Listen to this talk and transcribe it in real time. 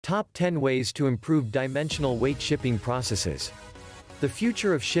Top 10 Ways to Improve Dimensional Weight Shipping Processes. The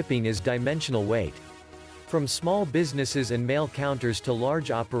future of shipping is dimensional weight. From small businesses and mail counters to large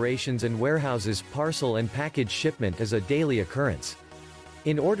operations and warehouses, parcel and package shipment is a daily occurrence.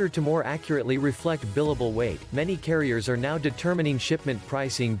 In order to more accurately reflect billable weight, many carriers are now determining shipment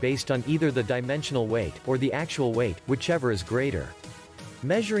pricing based on either the dimensional weight or the actual weight, whichever is greater.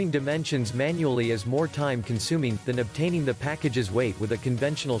 Measuring dimensions manually is more time-consuming than obtaining the package's weight with a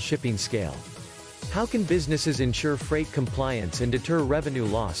conventional shipping scale. How can businesses ensure freight compliance and deter revenue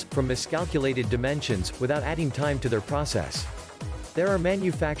loss from miscalculated dimensions without adding time to their process? There are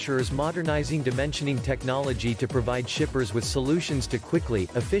manufacturers modernizing dimensioning technology to provide shippers with solutions to quickly,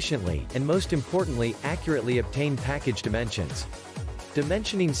 efficiently, and most importantly, accurately obtain package dimensions.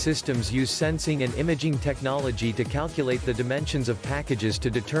 Dimensioning systems use sensing and imaging technology to calculate the dimensions of packages to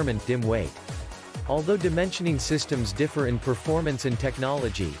determine dim weight. Although dimensioning systems differ in performance and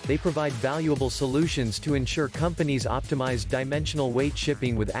technology, they provide valuable solutions to ensure companies optimize dimensional weight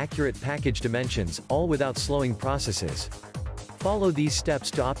shipping with accurate package dimensions, all without slowing processes. Follow these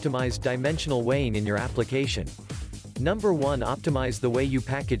steps to optimize dimensional weighing in your application. Number 1. Optimize the way you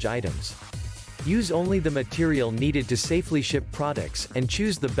package items. Use only the material needed to safely ship products, and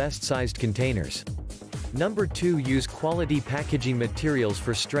choose the best-sized containers. Number 2. Use quality packaging materials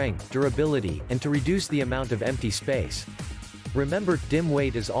for strength, durability, and to reduce the amount of empty space. Remember, dim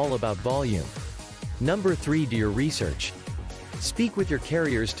weight is all about volume. Number 3. Do your research. Speak with your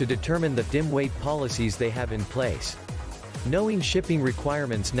carriers to determine the dim weight policies they have in place. Knowing shipping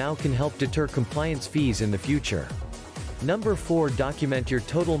requirements now can help deter compliance fees in the future. Number 4. Document your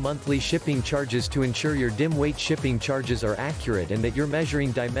total monthly shipping charges to ensure your dim weight shipping charges are accurate and that you're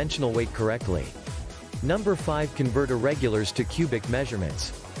measuring dimensional weight correctly. Number 5. Convert irregulars to cubic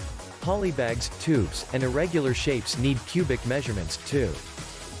measurements. Polybags, tubes, and irregular shapes need cubic measurements, too.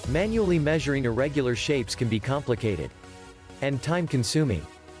 Manually measuring irregular shapes can be complicated and time-consuming.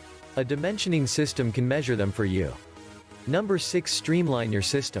 A dimensioning system can measure them for you. Number 6. Streamline your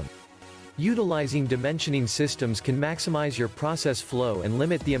system. Utilizing dimensioning systems can maximize your process flow and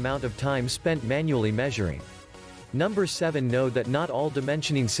limit the amount of time spent manually measuring. Number 7. Know that not all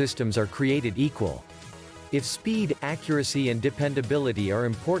dimensioning systems are created equal. If speed, accuracy and dependability are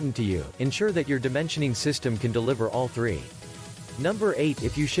important to you, ensure that your dimensioning system can deliver all three. Number 8.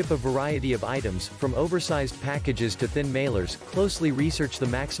 If you ship a variety of items, from oversized packages to thin mailers, closely research the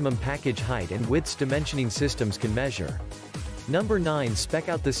maximum package height and widths dimensioning systems can measure. Number 9. Spec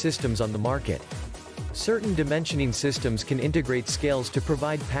out the systems on the market. Certain dimensioning systems can integrate scales to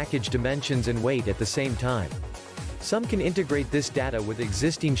provide package dimensions and weight at the same time. Some can integrate this data with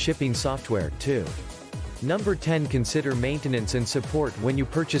existing shipping software, too. Number 10. Consider maintenance and support when you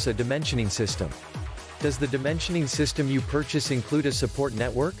purchase a dimensioning system. Does the dimensioning system you purchase include a support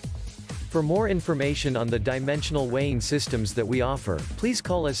network? For more information on the dimensional weighing systems that we offer, please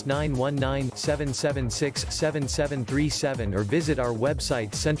call us 919-776-7737 or visit our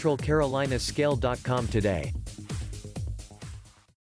website centralcarolinascale.com today.